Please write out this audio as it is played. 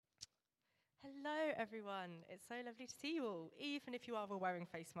Hello, everyone. It's so lovely to see you all, even if you are all wearing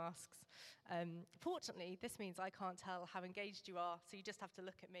face masks. Fortunately, this means I can't tell how engaged you are, so you just have to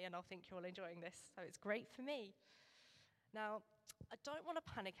look at me and I'll think you're all enjoying this, so it's great for me. Now, I don't want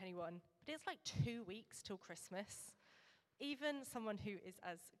to panic anyone, but it's like 2 weeks till Christmas. Even someone who is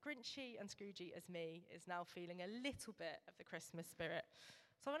as grinchy and scroogey as me is now feeling a little bit of the Christmas spirit.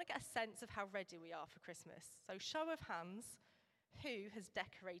 So I want to get a sense of how ready we are for Christmas. So show of hands, who has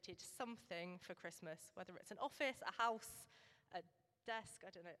decorated something for Christmas, whether it's an office, a house, a desk, I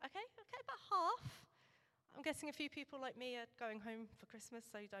don't know. Okay, about half. I'm guessing a few people like me are going home for Christmas,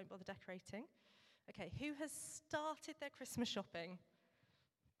 so don't bother decorating. Okay, who has started their Christmas shopping?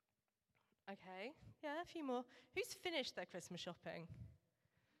 Okay, yeah, a few more. Who's finished their Christmas shopping?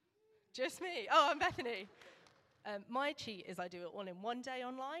 Just me. Oh, I'm Bethany. My cheat is I do it all in one day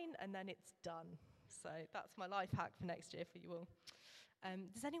online, and then it's done. So that's my life hack for next year for you all.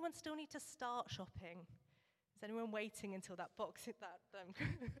 Does anyone still need to start shopping? Is anyone waiting until that box hit that,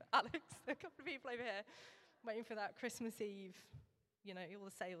 Alex, a couple of people over here, waiting for that Christmas Eve, all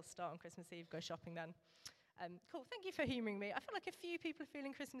the sales start on Christmas Eve, go shopping then. Cool, thank you for humouring me. I feel like a few people are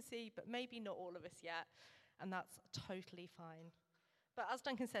feeling Christmassy, but maybe not all of us yet, and that's totally fine. But as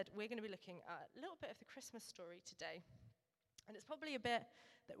Duncan said, we're going to be looking at a little bit of the Christmas story today. And it's probably a bit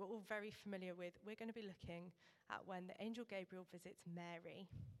that we're all very familiar with. We're going to be looking at when the angel Gabriel visits Mary.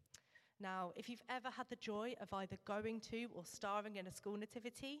 Now, if you've ever had the joy of either going to or starring in a school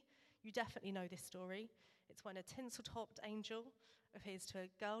nativity, you definitely know this story. It's when a tinsel-topped angel appears to a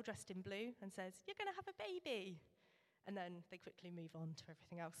girl dressed in blue and says, "You're going to have a baby." And then they quickly move on to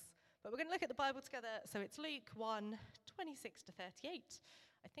everything else. But we're going to look at the Bible together. So it's Luke 1, 26 to 38.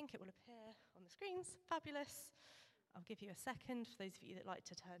 I think it will appear on the screens. Fabulous. I'll give you a second for those of you that like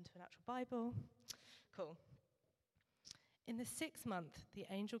to turn to an actual Bible. Cool. In the 6th month, the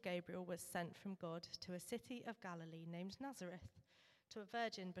angel Gabriel was sent from God to a city of Galilee named Nazareth, to a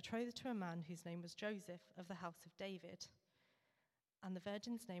virgin betrothed to a man whose name was Joseph of the house of David. And the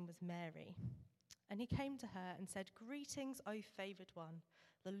virgin's name was Mary. And he came to her and said, "Greetings, O favoured one,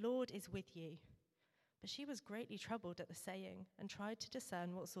 the Lord is with you." But she was greatly troubled at the saying and tried to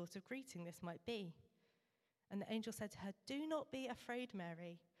discern what sort of greeting this might be. And the angel said to her, "Do not be afraid,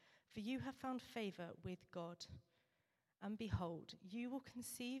 Mary, for you have found favour with God. And behold, you will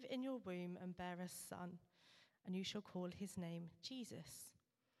conceive in your womb and bear a son, and you shall call his name Jesus.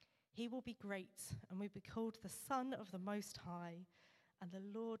 He will be great and will be called the Son of the Most High, and the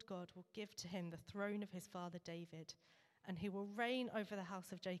Lord God will give to him the throne of his father David, and he will reign over the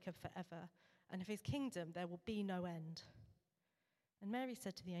house of Jacob forever, and of his kingdom there will be no end." And Mary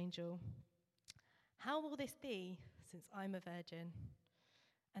said to the angel, "How will this be, since I'm a virgin?"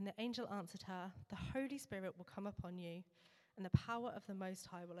 And the angel answered her, "The Holy Spirit will come upon you, and the power of the Most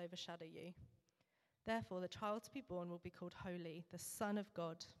High will overshadow you. Therefore, the child to be born will be called Holy, the Son of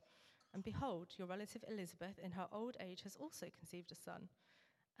God. And behold, your relative Elizabeth, in her old age, has also conceived a son.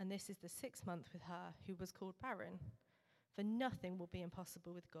 And this is the 6th month with her, who was called barren. For nothing will be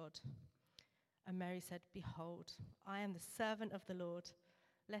impossible with God." And Mary said, "Behold, I am the servant of the Lord.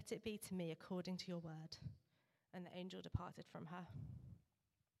 Let it be to me according to your word." And the angel departed from her.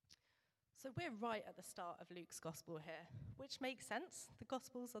 So we're right at the start of Luke's gospel here, which makes sense. The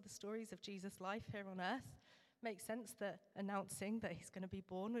gospels are the stories of Jesus' life here on earth. Makes sense that announcing that he's going to be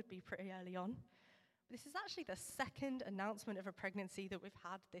born would be pretty early on. But this is actually the second announcement of a pregnancy that we've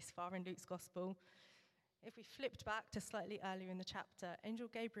had this far in Luke's gospel. If we flipped back to slightly earlier in the chapter, angel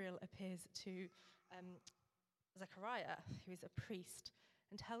Gabriel appears to Zechariah, who is a priest,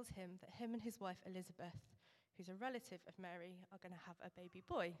 and tells him that him and his wife Elizabeth, who's a relative of Mary, are going to have a baby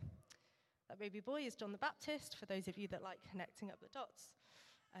boy. That baby boy is John the Baptist, for those of you that like connecting up the dots.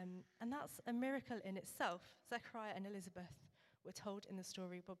 And that's a miracle in itself. Zechariah and Elizabeth, we're told in the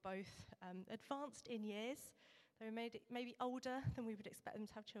story, were both advanced in years. They were maybe older than we would expect them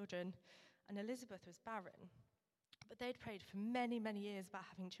to have children. And Elizabeth was barren. But they'd prayed for many, many years about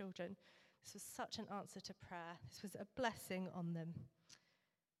having children. This was such an answer to prayer. This was a blessing on them.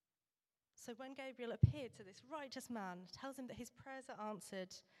 So when Gabriel appeared to this righteous man, tells him that his prayers are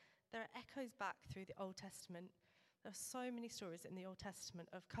answered, there are echoes back through the Old Testament. There are so many stories in the Old Testament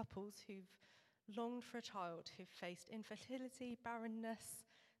of couples who've longed for a child, who've faced infertility, barrenness.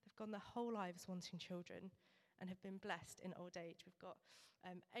 They've gone their whole lives wanting children and have been blessed in old age. We've got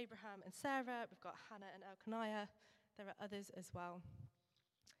Abraham and Sarah. We've got Hannah and Elkanah. There are others as well.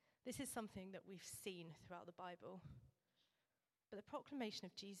 This is something that we've seen throughout the Bible. But the proclamation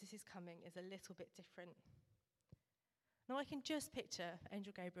of Jesus' coming is a little bit different. Now I can just picture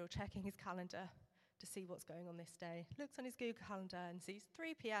Angel Gabriel checking his calendar to see what's going on this day. Looks on his Google calendar and sees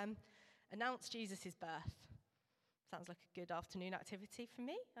 3 p.m. announce Jesus' birth. Sounds like a good afternoon activity for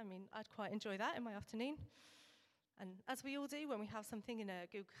me. I mean, I'd quite enjoy that in my afternoon. And as we all do, when we have something in a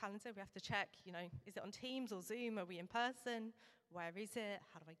Google Calendar, we have to check, is it on Teams or Zoom? Are we in person? Where is it?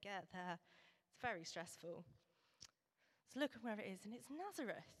 How do I get there? It's very stressful. So look at where it is, and it's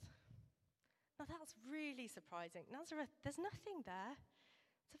Nazareth. Now that's really surprising. Nazareth, there's nothing there.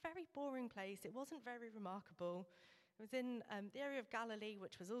 It's a very boring place. It wasn't very remarkable. It was in the area of Galilee,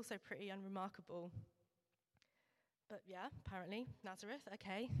 which was also pretty unremarkable. But yeah, apparently, Nazareth,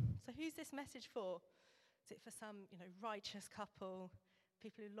 okay. So who's this message for? Is it for some, righteous couple,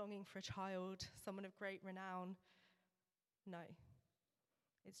 people who are longing for a child, someone of great renown? No.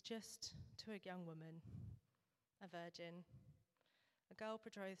 It's just to a young woman, a virgin, a girl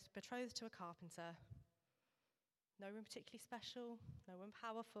betrothed to a carpenter. No one particularly special, no one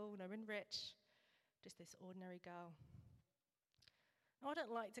powerful, no one rich, just this ordinary girl. Now, I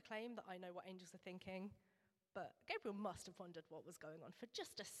don't like to claim that I know what angels are thinking, but Gabriel must have wondered what was going on for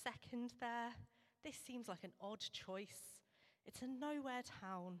just a second there. This seems like an odd choice. It's a nowhere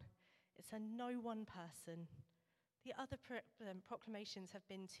town. It's a no one person. The other proclamations have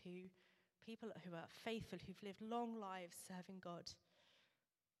been to people who are faithful, who've lived long lives serving God.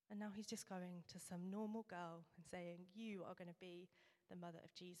 And now he's just going to some normal girl and saying, you are going to be the mother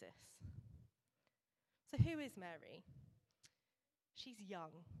of Jesus. So who is Mary? She's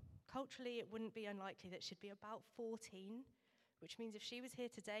young. Culturally, it wouldn't be unlikely that she'd be about 14, which means if she was here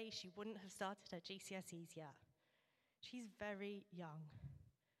today, she wouldn't have started her GCSEs yet. She's very young.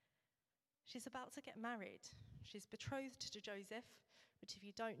 She's about to get married. She's betrothed to Joseph, which if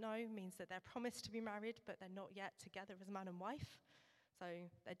you don't know, means that they're promised to be married, but they're not yet together as man and wife. So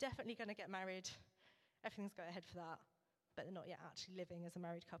they're definitely going to get married. Everything's going ahead for that, but they're not yet actually living as a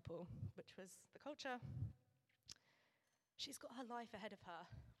married couple, which was the culture. She's got her life ahead of her.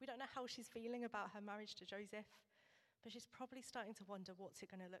 We don't know how she's feeling about her marriage to Joseph, but she's probably starting to wonder what's it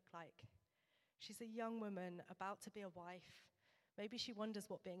going to look like. She's a young woman about to be a wife. Maybe she wonders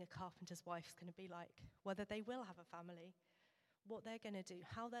what being a carpenter's wife is going to be like, whether they will have a family, what they're going to do,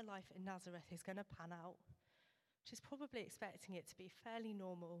 how their life in Nazareth is going to pan out. She's probably expecting it to be fairly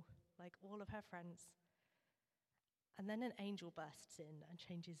normal, like all of her friends. And then an angel bursts in and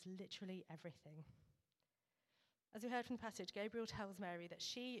changes literally everything. As we heard from the passage, Gabriel tells Mary that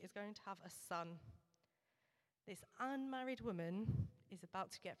she is going to have a son. This unmarried woman is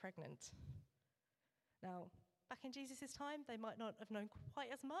about to get pregnant. Now, back in Jesus' time, they might not have known quite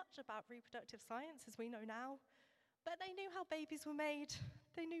as much about reproductive science as we know now, but they knew how babies were made.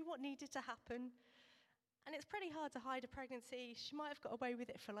 They knew what needed to happen. And it's pretty hard to hide a pregnancy. She might have got away with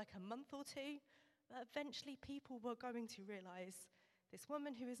it for like a month or two, but eventually people were going to realize this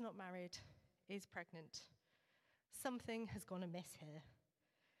woman who is not married is pregnant. Something has gone amiss here,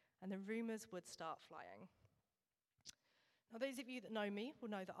 and the rumors would start flying. Now, those of you that know me will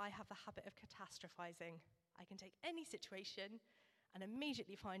know that I have the habit of catastrophizing. I can take any situation and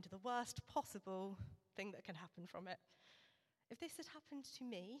immediately find the worst possible thing that can happen from it. If this had happened to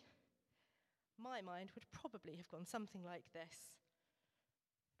me, my mind would probably have gone something like this.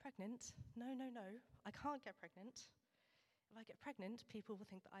 Pregnant? No, I can't get pregnant. If I get pregnant, people will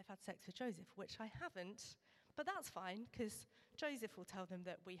think that I've had sex with Joseph, which I haven't. But that's fine, because Joseph will tell them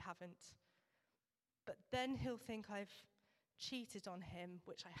that we haven't. But then he'll think I've cheated on him,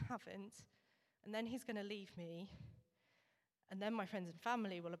 which I haven't. And then he's going to leave me. And then my friends and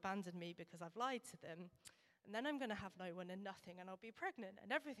family will abandon me because I've lied to them. And then I'm going to have no one and nothing, and I'll be pregnant,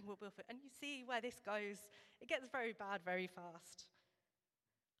 and everything will be off. And you see where this goes. It gets very bad very fast.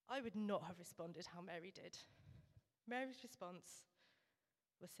 I would not have responded how Mary did. Mary's response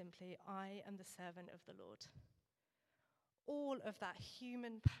was simply, I am the servant of the Lord. All of that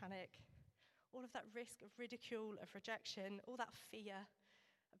human panic, all of that risk of ridicule, of rejection, all that fear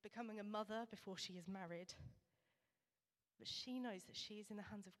of becoming a mother before she is married. But she knows that she is in the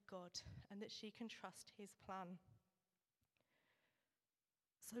hands of God and that she can trust his plan.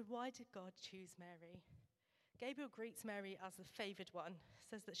 So why did God choose Mary? Gabriel greets Mary as the favored one,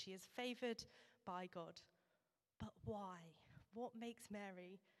 says that she is favored by God. But why? What makes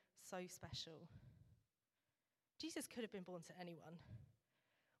Mary so special? Jesus could have been born to anyone.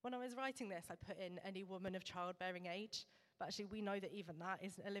 When I was writing this, I put in any woman of childbearing age, but actually we know that even that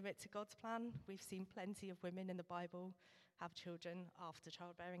isn't a limit to God's plan. We've seen plenty of women in the Bible have children after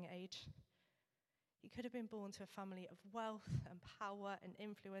childbearing age. He could have been born to a family of wealth and power and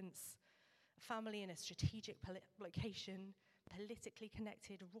influence, a family in a strategic location, politically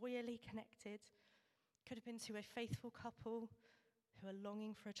connected, royally connected. Could have been to a faithful couple who are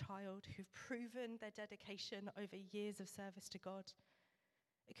longing for a child, who've proven their dedication over years of service to God.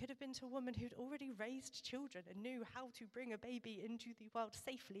 It could have been to a woman who'd already raised children and knew how to bring a baby into the world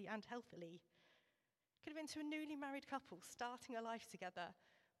safely and healthily. It could have been to a newly married couple starting a life together,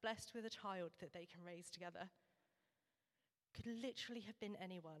 blessed with a child that they can raise together. It could literally have been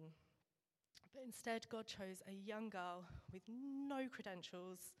anyone. But instead, God chose a young girl with no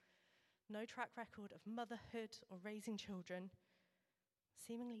credentials, no track record of motherhood or raising children,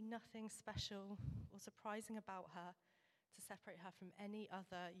 seemingly nothing special or surprising about her to separate her from any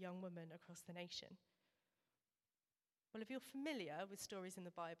other young woman across the nation. Well, if you're familiar with stories in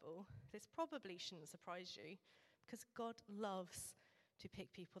the Bible, this probably shouldn't surprise you, because God loves to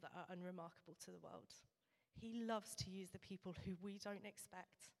pick people that are unremarkable to the world. He loves to use the people who we don't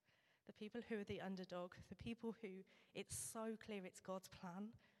expect, the people who are the underdog, the people who it's so clear it's God's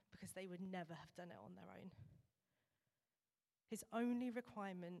plan because they would never have done it on their own. His only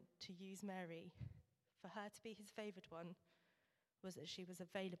requirement to use Mary, for her to be his favoured one, was that she was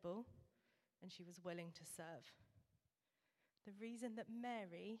available and she was willing to serve. The reason that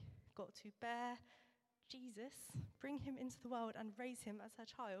Mary got to bear Jesus, bring him into the world and raise him as her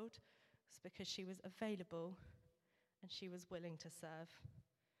child, was because she was available and she was willing to serve.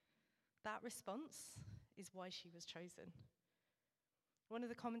 That response is why she was chosen. One of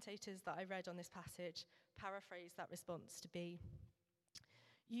the commentators that I read on this passage paraphrased that response to be,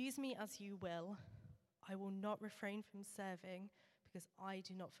 "Use me as you will. I will not refrain from serving because I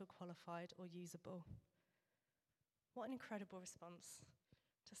do not feel qualified or usable." What an incredible response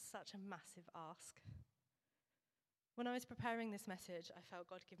to such a massive ask. When I was preparing this message, I felt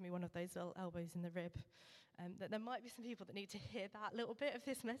God give me one of those little elbows in the rib, that there might be some people that need to hear that little bit of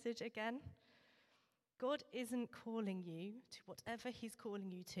this message again. God isn't calling you to whatever he's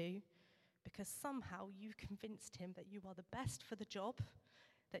calling you to because somehow you've convinced him that you are the best for the job,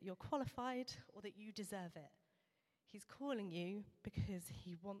 that you're qualified, or that you deserve it. He's calling you because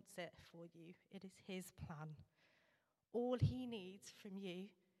he wants it for you. It is his plan. All he needs from you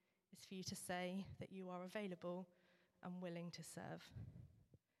is for you to say that you are available and willing to serve.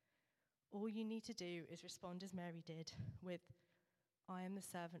 All you need to do is respond as Mary did with, "I am the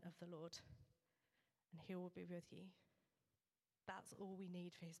servant of the Lord, and he will be with you." That's all we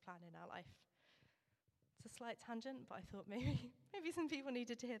need for his plan in our life. It's a slight tangent, but I thought maybe some people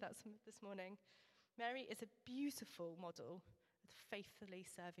needed to hear that this morning. Mary is a beautiful model of faithfully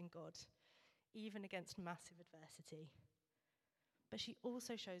serving God, even against massive adversity. But she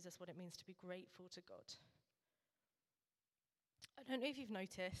also shows us what it means to be grateful to God. I don't know if you've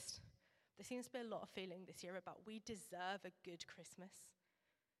noticed, there seems to be a lot of feeling this year about we deserve a good Christmas.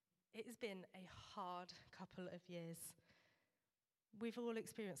 It has been a hard couple of years. We've all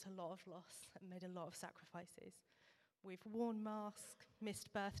experienced a lot of loss and made a lot of sacrifices. We've worn masks,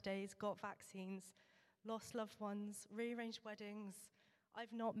 missed birthdays, got vaccines, lost loved ones, rearranged weddings.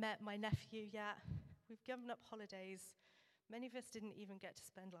 I've not met my nephew yet. We've given up holidays. Many of us didn't even get to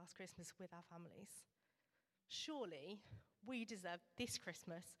spend last Christmas with our families. Surely, we deserve this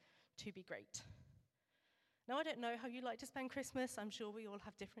Christmas to be great. Now, I don't know how you like to spend Christmas. I'm sure we all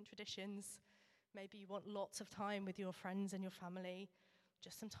have different traditions. Maybe you want lots of time with your friends and your family,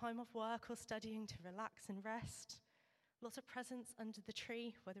 just some time off work or studying to relax and rest. Lots of presents under the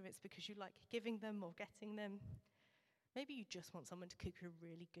tree, whether it's because you like giving them or getting them. Maybe you just want someone to cook you a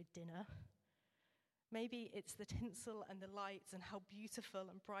really good dinner. Maybe it's the tinsel and the lights and how beautiful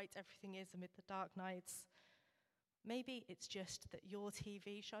and bright everything is amid the dark nights. Maybe it's just that your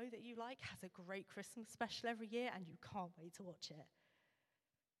TV show that you like has a great Christmas special every year and you can't wait to watch it.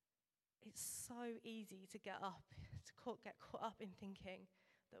 It's so easy to get caught up in thinking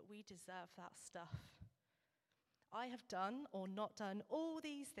that we deserve that stuff. I have done or not done all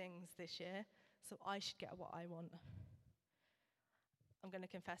these things this year, so I should get what I want. I'm going to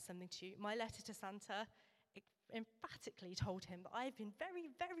confess something to you. My letter to Santa emphatically told him that I've been very,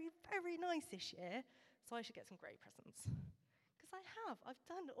 very, very nice this year, so I should get some great presents. Because I have. I've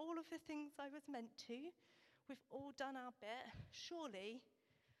done all of the things I was meant to. We've all done our bit. Surely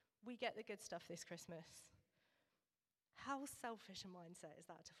we get the good stuff this Christmas. How selfish a mindset is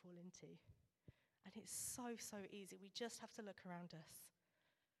that to fall into? And it's so, so easy. We just have to look around us.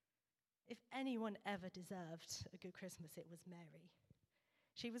 If anyone ever deserved a good Christmas, it was Mary.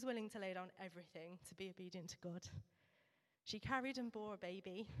 She was willing to lay down everything to be obedient to God. She carried and bore a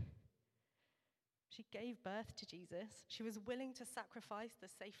baby. She gave birth to Jesus. She was willing to sacrifice the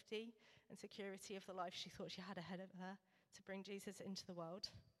safety and security of the life she thought she had ahead of her to bring Jesus into the world.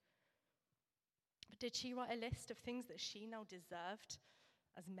 But did she write a list of things that she now deserved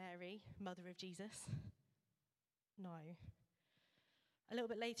as Mary, mother of Jesus? No. A little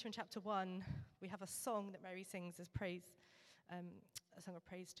bit later in chapter 1, we have a song that Mary sings as praise a song of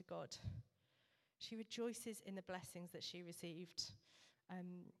praise to God. She rejoices in the blessings that she received.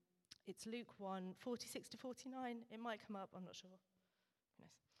 It's Luke 1, 46 to 49. It might come up, I'm not sure.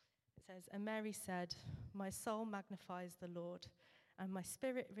 Goodness. It says, "And Mary said, 'My soul magnifies the Lord, and my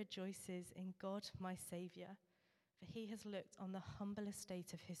spirit rejoices in God my Saviour, for he has looked on the humble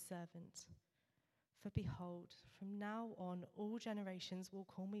estate of his servant. For behold, from now on all generations will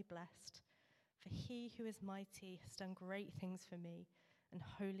call me blessed, for he who is mighty has done great things for me, and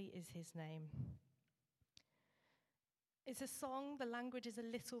holy is his name.'" It's a song, the language is a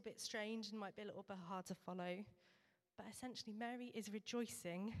little bit strange and might be a little bit hard to follow, but essentially Mary is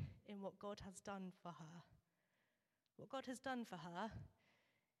rejoicing in what God has done for her. What God has done for her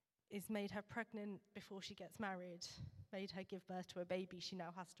is made her pregnant before she gets married, made her give birth to a baby she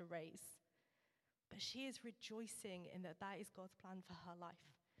now has to raise. But she is rejoicing in that is God's plan for her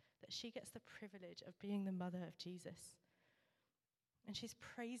life, that she gets the privilege of being the mother of Jesus. And she's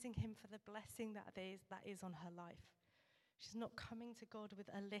praising him for the blessing that is on her life. She's not coming to God with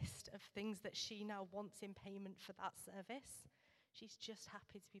a list of things that she now wants in payment for that service. She's just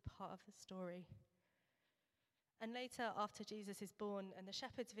happy to be part of the story. And later, after Jesus is born and the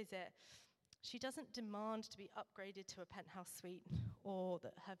shepherds visit, she doesn't demand to be upgraded to a penthouse suite or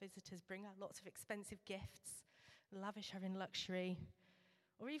that her visitors bring her lots of expensive gifts, lavish her in luxury,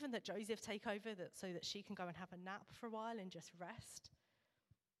 or even that Joseph take over so that she can go and have a nap for a while and just rest.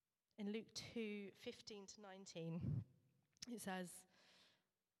 In Luke 2, 15 to 19, it says,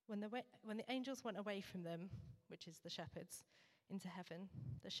 when the angels went away from them, which is the shepherds, into heaven,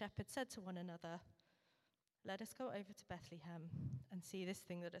 the shepherds said to one another, "Let us go over to Bethlehem and see this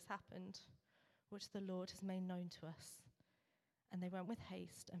thing that has happened, which the Lord has made known to us." And they went with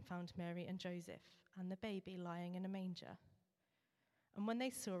haste and found Mary and Joseph and the baby lying in a manger. And when they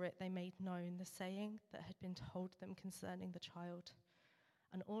saw it, they made known the saying that had been told them concerning the child.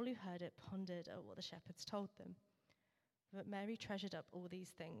 And all who heard it pondered at what the shepherds told them. But Mary treasured up all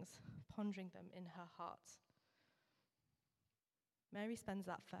these things, pondering them in her heart. Mary spends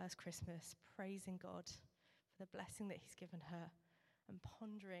that first Christmas praising God for the blessing that he's given her and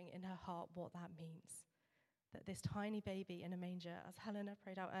pondering in her heart what that means. That this tiny baby in a manger, as Helena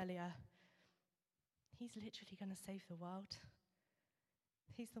prayed out earlier, he's literally going to save the world.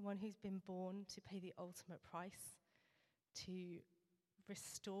 He's the one who's been born to pay the ultimate price, to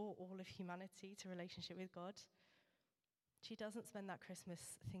restore all of humanity to relationship with God. She doesn't spend that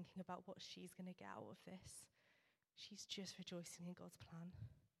Christmas thinking about what she's going to get out of this. She's just rejoicing in God's plan.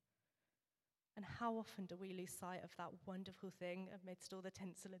 And how often do we lose sight of that wonderful thing amidst all the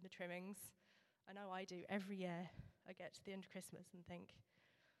tinsel and the trimmings? I know I do. Every year I get to the end of Christmas and think,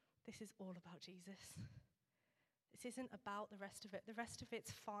 this is all about Jesus. This isn't about the rest of it. The rest of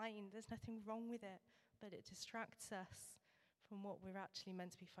it's fine. There's nothing wrong with it. But it distracts us from what we're actually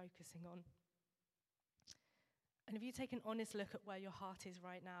meant to be focusing on. And if you take an honest look at where your heart is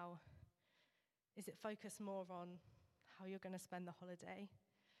right now, is it focused more on how you're going to spend the holiday?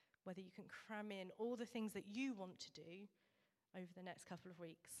 Whether you can cram in all the things that you want to do over the next couple of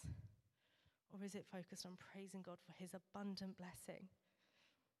weeks? Or is it focused on praising God for his abundant blessing?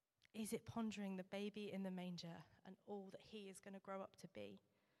 Is it pondering the baby in the manger and all that he is going to grow up to be?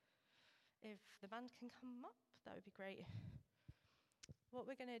 If the band can come up, that would be great. What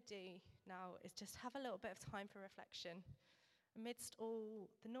we're going to do now is just have a little bit of time for reflection. Amidst all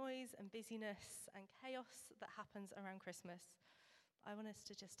the noise and busyness and chaos that happens around Christmas, I want us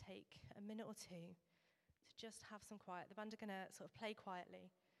to just take a minute or two to just have some quiet. The band are going to sort of play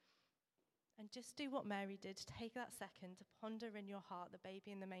quietly. And just do what Mary did. Take that second to ponder in your heart the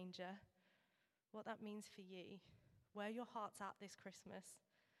baby in the manger, what that means for you, where your heart's at this Christmas.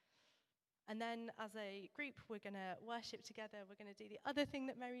 And then as a group, we're going to worship together. We're going to do the other thing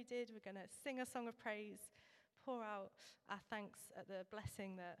that Mary did. We're going to sing a song of praise, pour out our thanks at the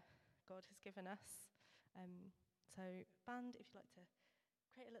blessing that God has given us. So band, if you'd like to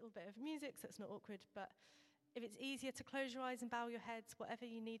create a little bit of music so it's not awkward, but if it's easier to close your eyes and bow your heads, whatever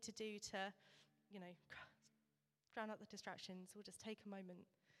you need to do to, drown out the distractions, we'll just take a moment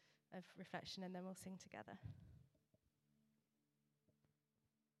of reflection and then we'll sing together.